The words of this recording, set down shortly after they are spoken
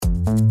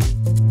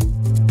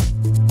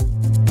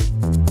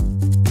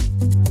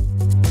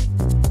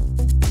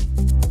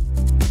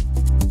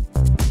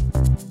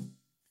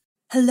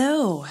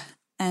Hello,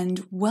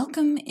 and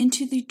welcome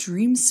into the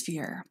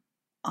dreamsphere.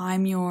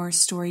 I'm your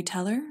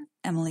storyteller,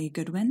 Emily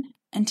Goodwin,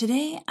 and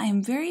today I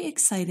am very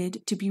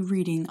excited to be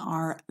reading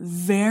our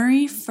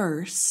very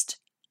first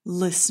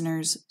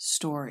listener's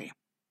story.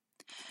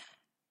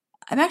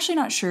 I'm actually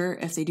not sure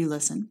if they do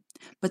listen,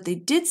 but they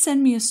did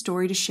send me a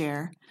story to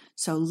share,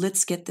 so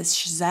let's get this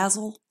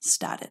shazazzle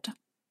started.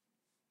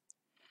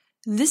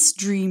 This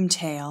dream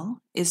tale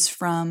is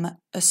from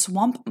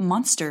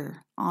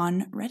SwampMonzterr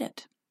on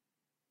Reddit.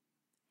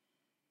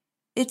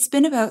 It's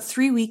been about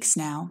 3 weeks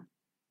now,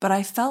 but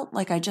I felt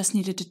like I just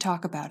needed to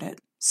talk about it,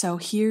 so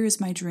here is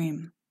my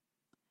dream.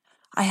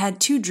 I had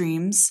 2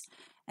 dreams,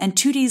 and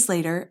 2 days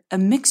later, a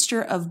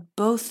mixture of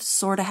both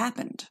sorta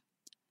happened.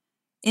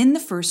 In the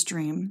first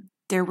dream,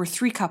 there were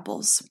 3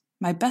 couples,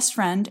 my best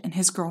friend and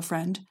his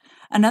girlfriend,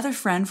 another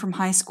friend from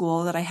high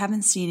school that I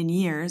haven't seen in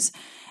years,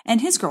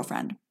 and his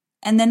girlfriend,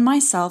 and then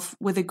myself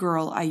with a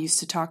girl I used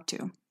to talk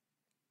to.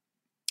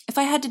 If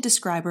I had to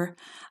describe her,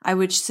 I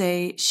would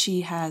say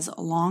she has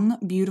long,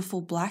 beautiful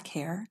black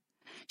hair.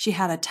 She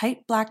had a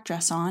tight black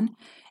dress on.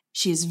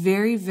 She is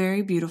very,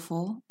 very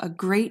beautiful, a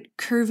great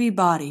curvy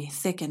body,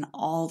 thick in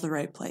all the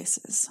right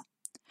places.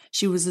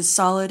 She was a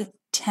solid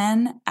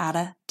 10 out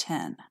of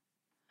 10.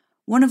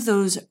 One of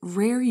those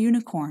rare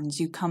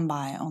unicorns you come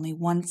by only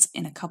once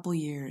in a couple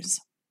years.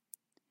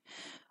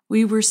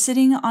 We were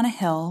sitting on a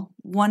hill.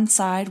 One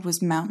side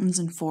was mountains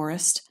and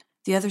forest,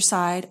 the other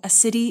side a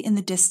city in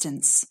the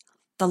distance.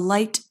 The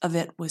light of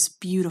it was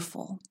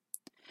beautiful.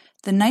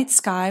 The night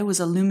sky was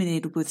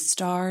illuminated with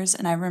stars,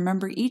 and I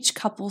remember each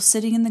couple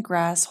sitting in the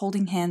grass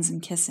holding hands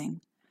and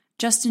kissing,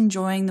 just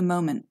enjoying the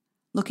moment,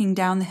 looking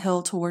down the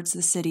hill towards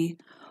the city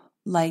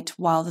light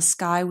while the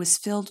sky was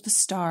filled with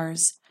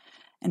stars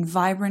and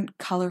vibrant,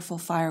 colorful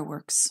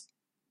fireworks.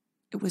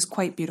 It was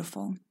quite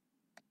beautiful.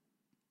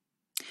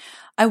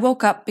 I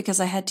woke up because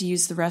I had to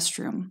use the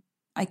restroom.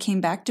 I came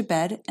back to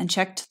bed and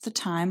checked the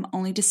time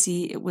only to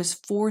see it was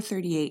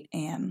 4:38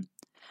 a.m.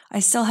 I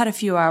still had a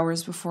few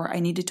hours before I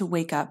needed to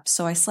wake up,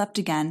 so I slept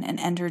again and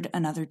entered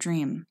another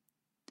dream.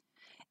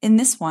 In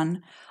this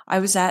one, I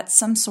was at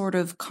some sort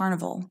of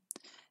carnival.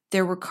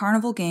 There were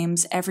carnival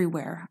games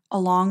everywhere,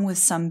 along with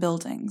some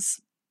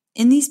buildings.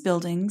 In these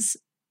buildings,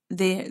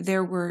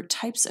 there were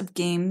types of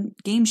game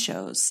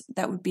shows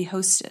that would be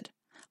hosted,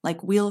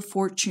 like Wheel of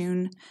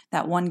Fortune,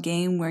 that one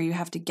game where you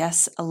have to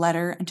guess a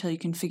letter until you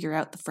can figure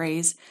out the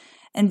phrase,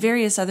 and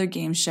various other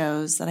game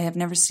shows that I have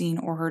never seen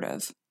or heard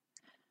of.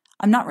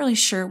 I'm not really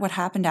sure what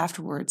happened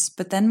afterwards,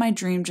 but then my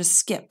dream just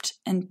skipped,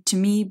 and to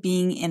me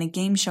being in a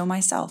game show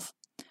myself.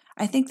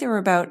 I think there were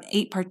about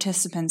 8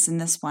 participants in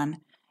this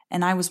one,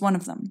 and I was one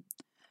of them.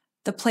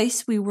 The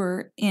place we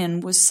were in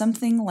was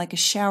something like a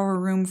shower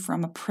room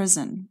from a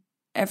prison.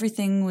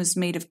 Everything was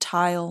made of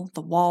tile,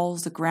 the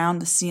walls, the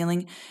ground, the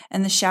ceiling,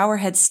 and the shower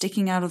head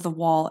sticking out of the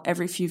wall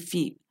every few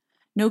feet.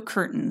 No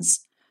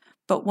curtains.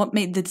 But what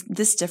made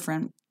this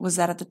different was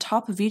that at the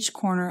top of each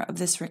corner of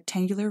this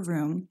rectangular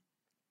room,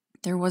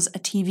 there was a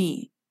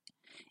TV.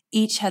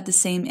 Each had the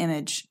same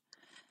image,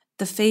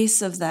 the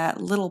face of that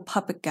little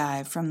puppet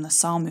guy from the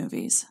Saw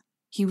movies.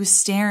 He was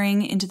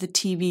staring into the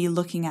TV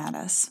looking at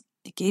us.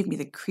 It gave me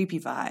the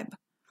creepy vibe.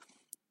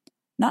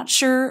 Not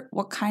sure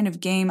what kind of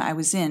game I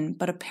was in,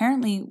 but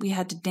apparently we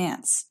had to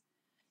dance.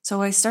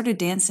 So I started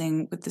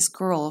dancing with this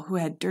girl who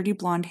had dirty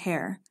blonde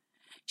hair.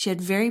 She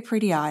had very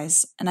pretty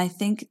eyes, and I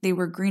think they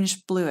were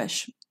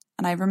greenish-bluish,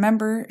 and I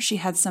remember she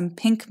had some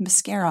pink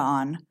mascara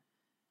on.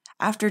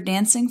 After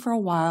dancing for a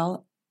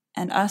while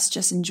and us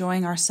just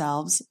enjoying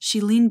ourselves,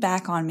 she leaned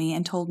back on me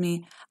and told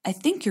me, "I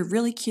think you're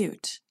really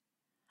cute."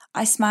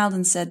 I smiled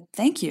and said,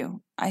 "Thank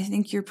you. I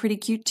think you're pretty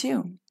cute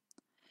too."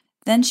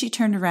 Then she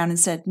turned around and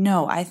said,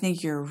 "No, I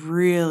think you're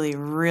really,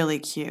 really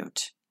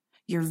cute.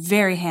 You're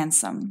very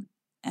handsome."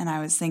 And I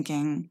was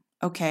thinking,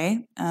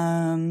 okay,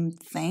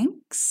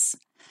 thanks?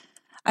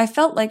 I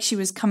felt like she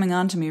was coming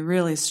on to me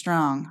really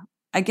strong.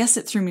 I guess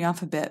it threw me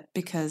off a bit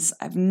because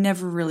I've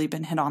never really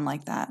been hit on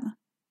like that.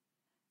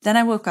 Then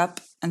I woke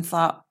up and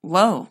thought,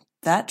 whoa,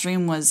 that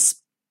dream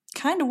was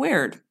kind of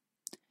weird.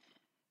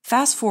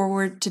 Fast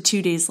forward to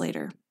 2 days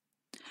later.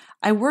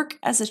 I work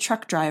as a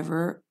truck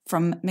driver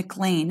from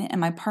McLean,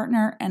 and my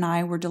partner and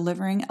I were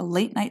delivering a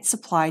late-night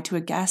supply to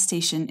a gas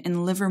station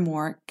in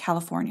Livermore,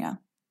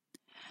 California.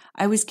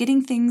 I was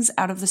getting things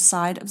out of the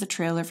side of the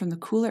trailer from the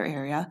cooler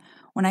area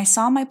when I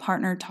saw my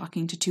partner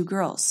talking to 2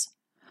 girls.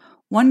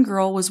 One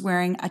girl was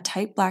wearing a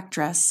tight black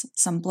dress,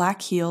 some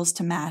black heels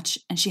to match,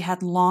 and she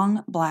had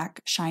long,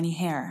 black, shiny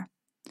hair.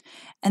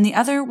 And the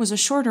other was a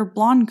shorter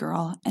blonde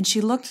girl, and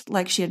she looked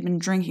like she had been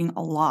drinking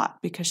a lot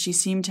because she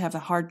seemed to have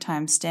a hard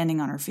time standing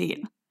on her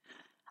feet.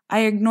 I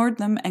ignored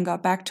them and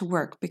got back to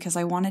work because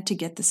I wanted to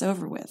get this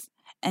over with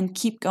and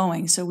keep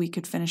going so we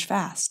could finish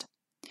fast.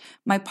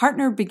 My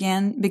partner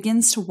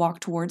begins to walk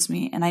towards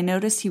me, and I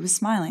noticed he was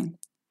smiling.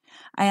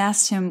 I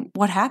asked him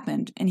what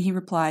happened, and he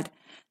replied,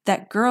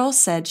 "That girl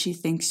said she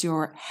thinks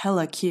you're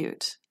hella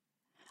cute."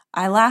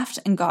 I laughed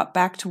and got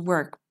back to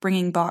work,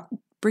 bringing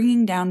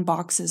down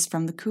boxes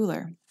from the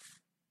cooler.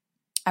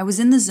 I was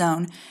in the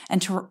zone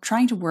and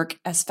trying to work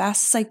as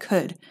fast as I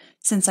could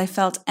since I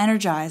felt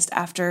energized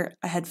after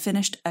I had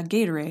finished a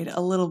Gatorade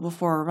a little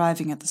before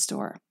arriving at the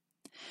store.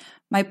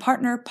 My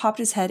partner popped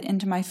his head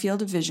into my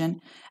field of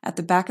vision at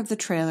the back of the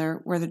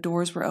trailer where the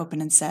doors were open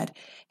and said,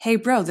 "Hey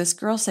bro, this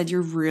girl said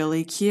you're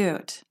really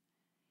cute."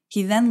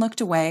 He then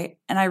looked away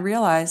and I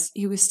realized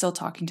he was still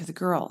talking to the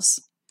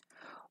girls.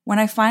 When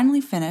I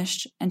finally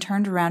finished and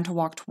turned around to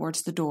walk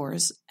towards the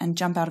doors and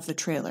jump out of the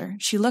trailer,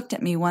 she looked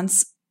at me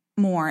once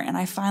more and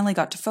I finally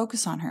got to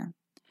focus on her.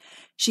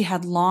 She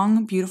had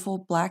long,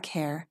 beautiful black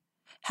hair,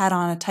 had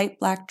on a tight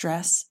black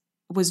dress,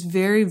 was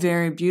very,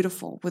 very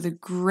beautiful with a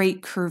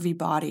great curvy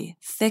body,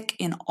 thick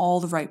in all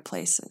the right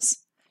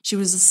places. She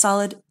was a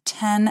solid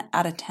 10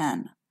 out of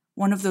 10,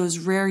 one of those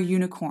rare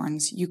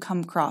unicorns you come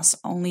across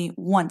only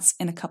once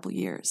in a couple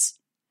years.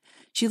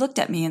 She looked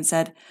at me and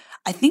said,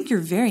 "I think you're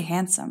very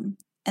handsome,"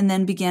 and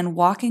then began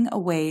walking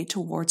away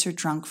towards her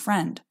drunk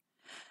friend.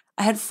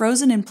 I had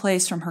frozen in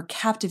place from her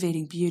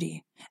captivating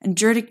beauty, and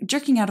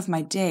jerking out of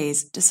my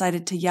daze,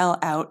 decided to yell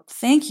out,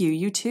 "Thank you,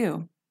 you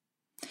too."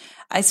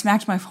 I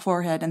smacked my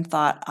forehead and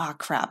thought,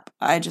 crap,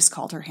 I just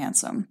called her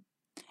handsome.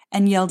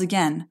 And yelled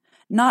again,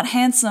 "Not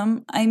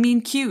handsome, I mean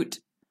cute."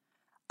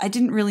 I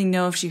didn't really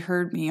know if she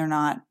heard me or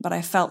not, but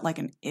I felt like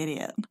an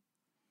idiot.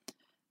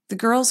 The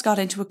girls got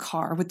into a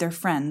car with their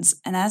friends,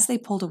 and as they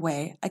pulled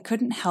away, I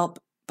couldn't help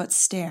but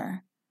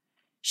stare.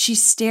 She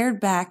stared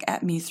back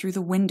at me through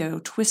the window,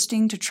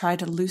 twisting to try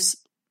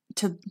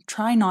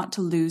not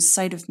to lose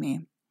sight of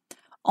me,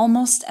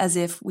 almost as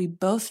if we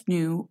both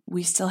knew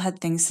we still had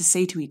things to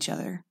say to each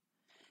other.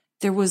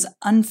 There was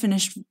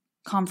unfinished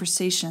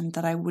conversation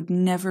that I would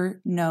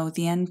never know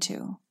the end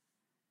to.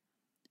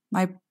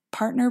 My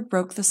partner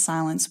broke the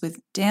silence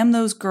with, "Damn,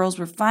 those girls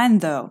were fine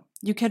though.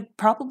 You could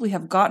probably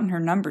have gotten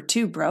her number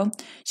too, bro.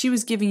 She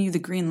was giving you the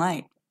green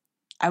light."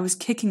 I was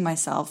kicking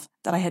myself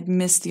that I had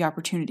missed the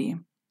opportunity.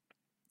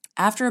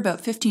 After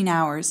about 15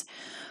 hours,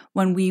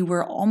 when we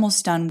were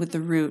almost done with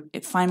the route,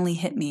 it finally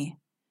hit me.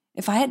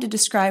 If I had to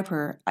describe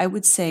her, I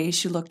would say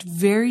she looked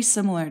very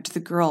similar to the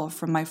girl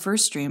from my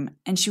first dream,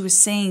 and she was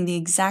saying the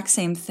exact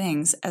same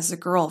things as the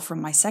girl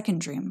from my second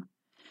dream.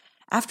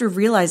 After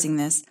realizing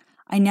this,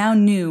 I now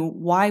knew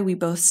why we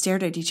both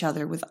stared at each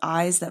other with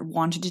eyes that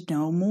wanted to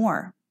know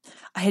more.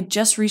 I had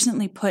just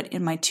recently put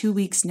in my 2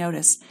 weeks'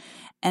 notice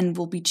and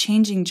will be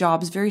changing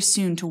jobs very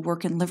soon to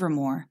work in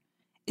Livermore.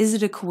 Is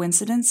it a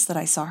coincidence that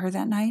I saw her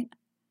that night?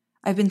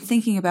 I've been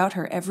thinking about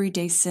her every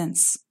day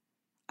since.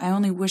 I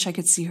only wish I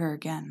could see her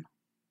again.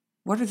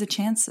 What are the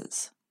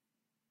chances?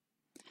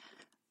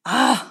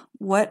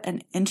 What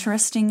an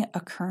interesting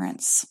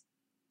occurrence.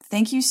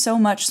 Thank you so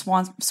much,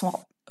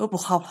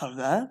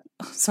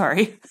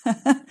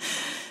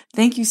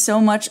 Thank you so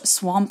much,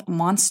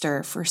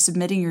 SwampMonzterr, for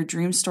submitting your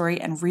dream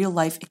story and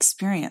real-life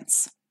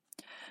experience.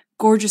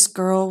 Gorgeous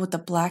girl with the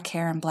black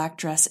hair and black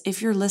dress,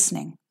 if you're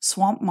listening,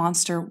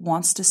 SwampMonzterr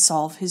wants to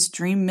solve his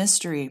dream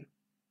mystery.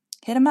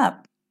 Hit him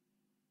up.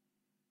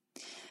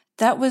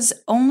 That was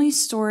only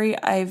story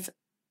I've...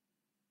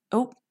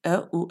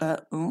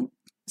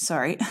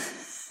 Sorry.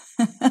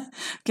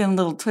 Getting a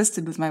little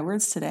twisted with my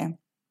words today.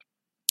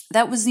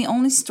 That was the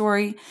only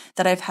story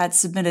that I've had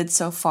submitted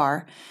so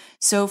far.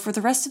 So for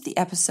the rest of the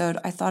episode,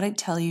 I thought I'd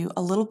tell you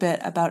a little bit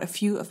about a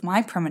few of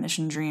my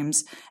premonition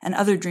dreams and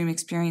other dream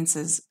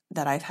experiences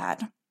that I've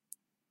had.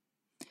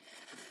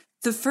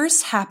 The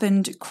first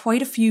happened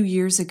quite a few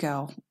years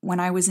ago when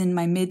I was in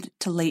my mid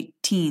to late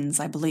teens,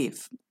 I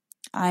believe.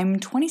 I'm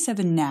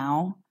 27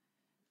 now,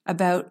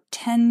 about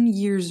 10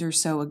 years or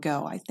so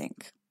ago, I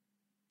think.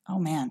 Oh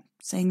man,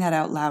 saying that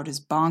out loud is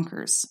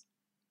bonkers.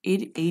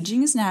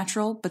 Aging is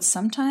natural, but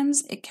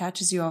sometimes it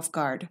catches you off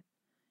guard.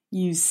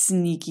 You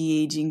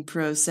sneaky aging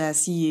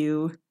process,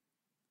 you.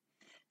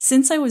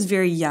 Since I was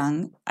very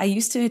young, I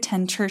used to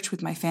attend church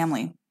with my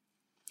family.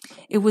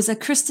 It was a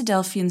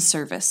Christadelphian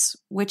service,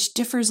 which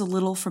differs a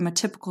little from a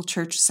typical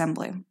church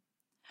assembly.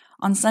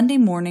 On Sunday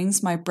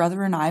mornings, my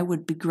brother and I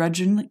would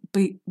begrudgingly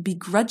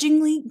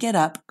get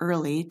up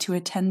early to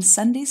attend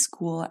Sunday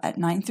school at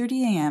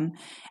 9:30 a.m.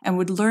 and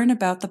would learn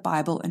about the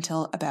Bible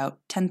until about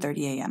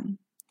 10:30 a.m.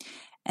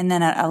 And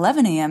then at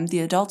 11 a.m., the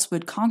adults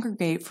would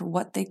congregate for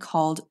what they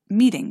called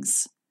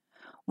meetings,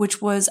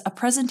 which was a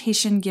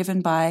presentation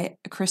given by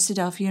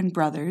Christadelphian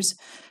brothers,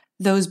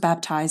 those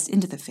baptized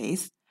into the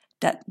faith,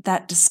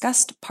 that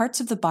discussed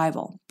parts of the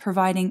Bible,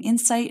 providing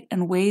insight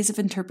and ways of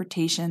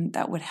interpretation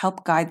that would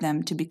help guide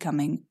them to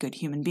becoming good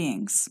human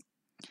beings.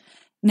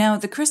 Now,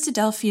 the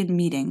Christadelphian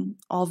meeting,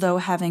 although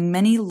having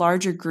many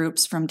larger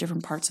groups from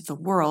different parts of the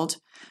world,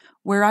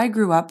 where I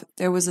grew up,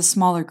 there was a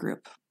smaller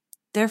group.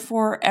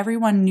 Therefore,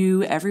 everyone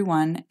knew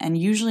everyone, and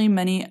usually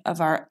many of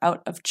our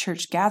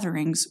out-of-church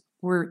gatherings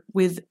were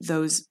with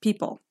those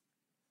people.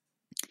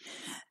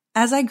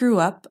 As I grew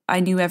up,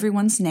 I knew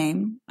everyone's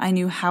name, I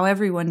knew how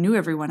everyone knew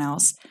everyone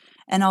else,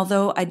 and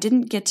although I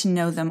didn't get to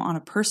know them on a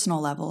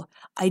personal level,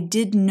 I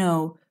did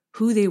know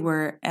who they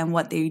were and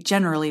what they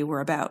generally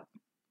were about.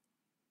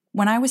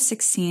 When I was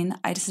 16,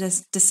 I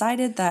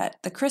decided that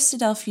the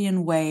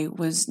Christadelphian way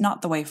was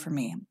not the way for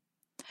me.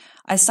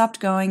 I stopped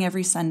going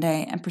every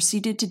Sunday and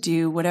proceeded to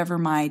do whatever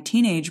my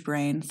teenage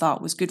brain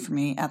thought was good for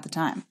me at the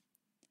time.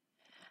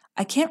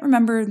 I can't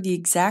remember the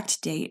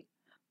exact date,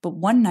 but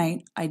one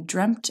night I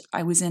dreamt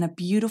I was in a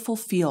beautiful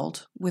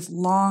field with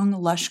long,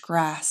 lush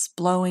grass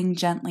blowing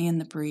gently in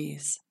the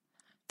breeze.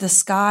 The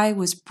sky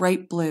was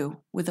bright blue,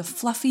 with a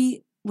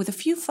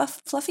few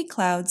fluffy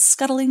clouds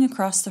scuttling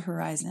across the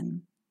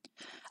horizon.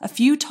 A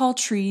few tall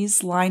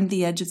trees lined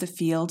the edge of the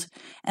field,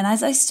 and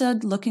as I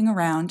stood looking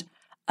around,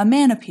 a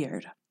man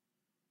appeared.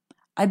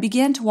 I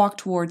began to walk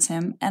towards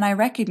him, and I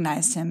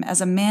recognized him as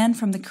a man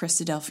from the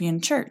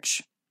Christadelphian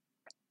church.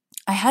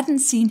 I hadn't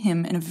seen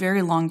him in a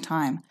very long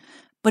time,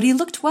 but he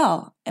looked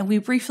well, and we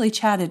briefly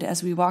chatted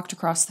as we walked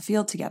across the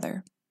field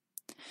together.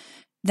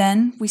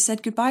 Then we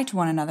said goodbye to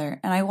one another,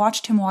 and I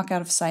watched him walk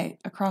out of sight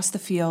across the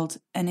field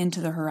and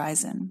into the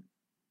horizon.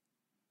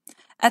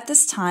 At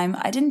this time,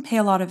 I didn't pay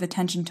a lot of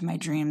attention to my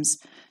dreams,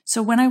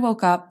 so when I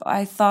woke up,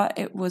 I thought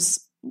it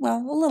was, a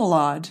little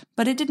odd,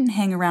 but it didn't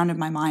hang around in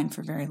my mind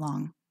for very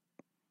long.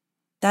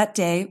 That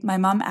day, my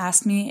mom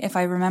asked me if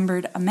I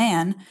remembered a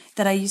man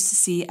that I used to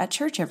see at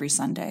church every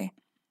Sunday,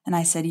 and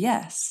I said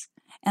yes,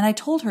 and I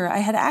told her I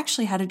had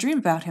actually had a dream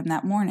about him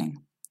that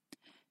morning.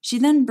 She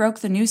then broke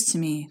the news to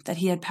me that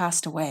he had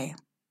passed away.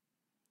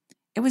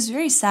 It was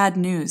very sad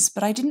news,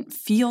 but I didn't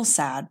feel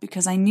sad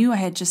because I knew I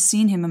had just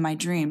seen him in my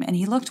dream, and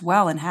he looked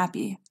well and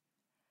happy.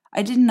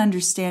 I didn't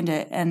understand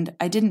it, and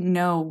I didn't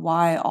know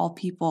why of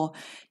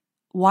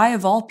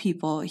all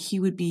people he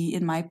would be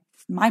in my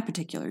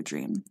particular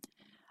dream.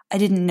 I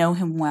didn't know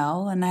him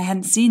well, and I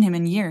hadn't seen him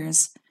in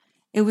years.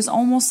 It was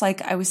almost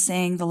like I was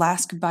saying the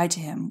last goodbye to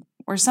him,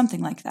 or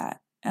something like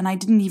that, and I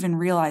didn't even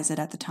realize it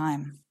at the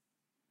time.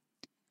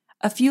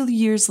 A few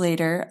years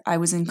later, I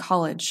was in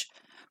college,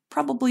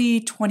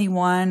 probably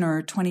 21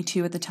 or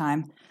 22 at the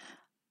time.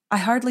 I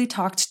hardly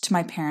talked to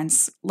my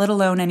parents, let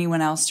alone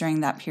anyone else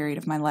during that period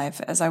of my life,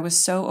 as I was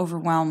so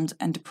overwhelmed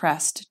and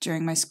depressed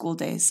during my school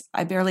days.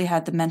 I barely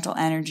had the mental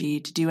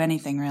energy to do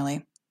anything,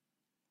 really.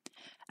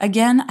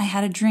 Again, I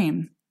had a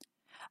dream.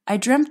 I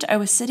dreamt I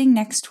was sitting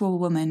next to a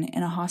woman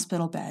in a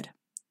hospital bed.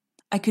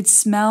 I could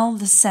smell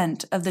the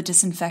scent of the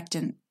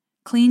disinfectant,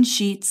 clean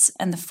sheets,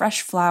 and the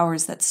fresh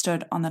flowers that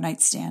stood on the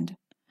nightstand.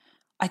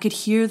 I could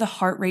hear the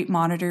heart rate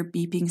monitor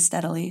beeping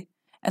steadily,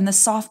 and the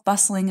soft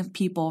bustling of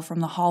people from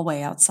the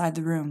hallway outside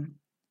the room.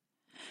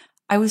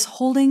 I was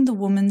holding the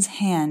woman's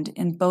hand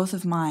in both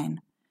of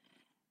mine,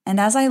 and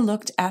as I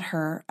looked at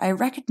her, I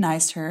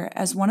recognized her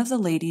as one of the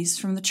ladies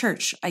from the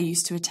church I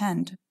used to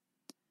attend.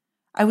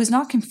 I was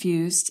not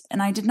confused,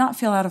 and I did not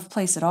feel out of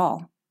place at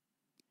all.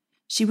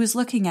 She was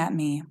looking at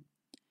me.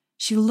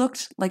 She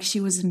looked like she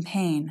was in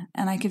pain,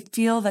 and I could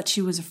feel that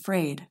she was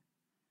afraid.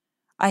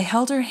 I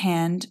held her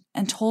hand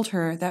and told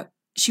her that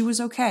she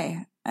was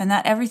okay, and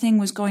that everything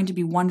was going to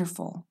be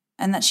wonderful,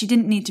 and that she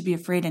didn't need to be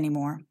afraid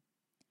anymore.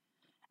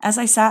 As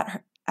I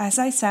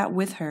sat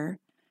with her,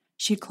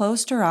 she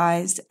closed her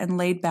eyes and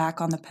laid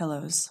back on the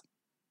pillows.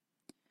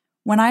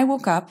 When I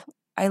woke up,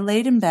 I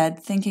laid in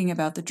bed thinking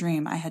about the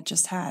dream I had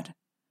just had,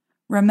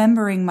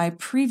 remembering my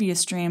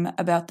previous dream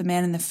about the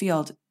man in the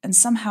field, and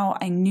somehow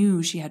I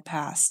knew she had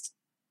passed.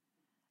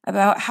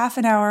 About half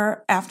an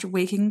hour after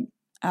waking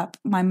up,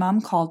 my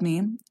mom called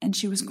me, and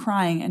she was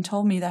crying and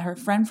told me that her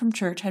friend from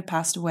church had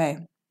passed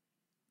away.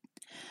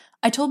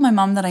 I told my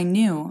mom that I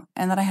knew,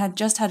 and that I had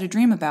just had a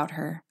dream about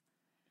her.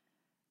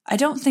 I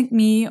don't think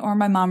me or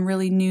my mom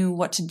really knew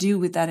what to do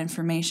with that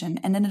information,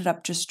 and ended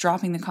up just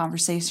dropping the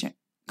conversation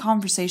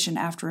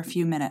after a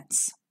few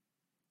minutes.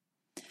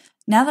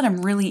 Now that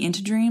I'm really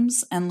into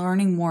dreams and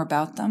learning more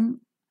about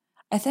them,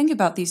 I think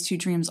about these two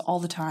dreams all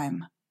the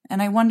time,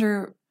 and I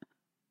wonder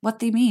what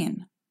they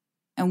mean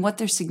and what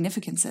their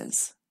significance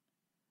is.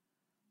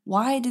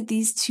 Why did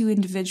these two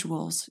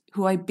individuals,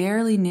 who I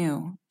barely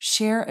knew,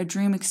 share a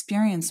dream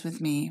experience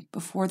with me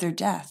before their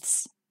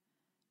deaths?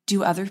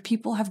 Do other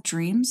people have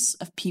dreams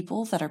of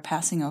people that are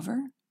passing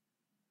over?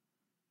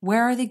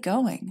 Where are they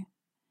going?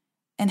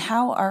 And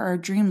how are our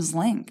dreams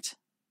linked?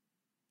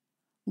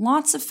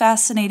 Lots of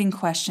fascinating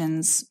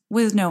questions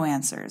with no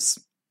answers,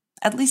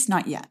 at least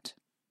not yet.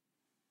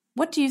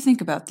 What do you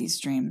think about these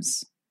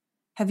dreams?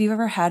 Have you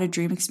ever had a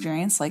dream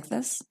experience like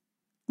this?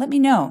 Let me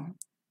know.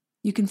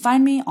 You can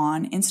find me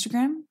on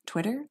Instagram,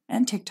 Twitter,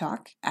 and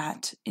TikTok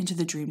at Into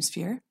the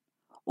Dreamsphere,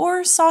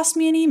 or sauce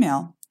me an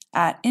email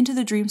at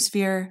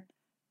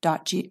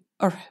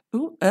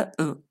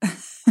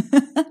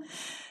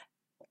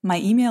My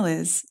email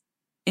is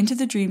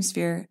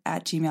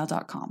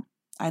intothedreamsphere@gmail.com.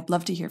 I'd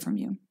love to hear from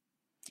you.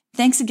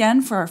 Thanks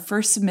again for our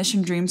first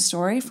submission dream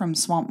story from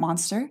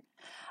SwampMonzterr.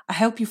 I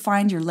hope you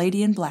find your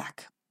lady in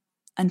black.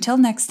 Until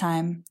next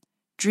time,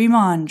 dream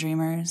on,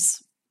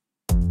 dreamers.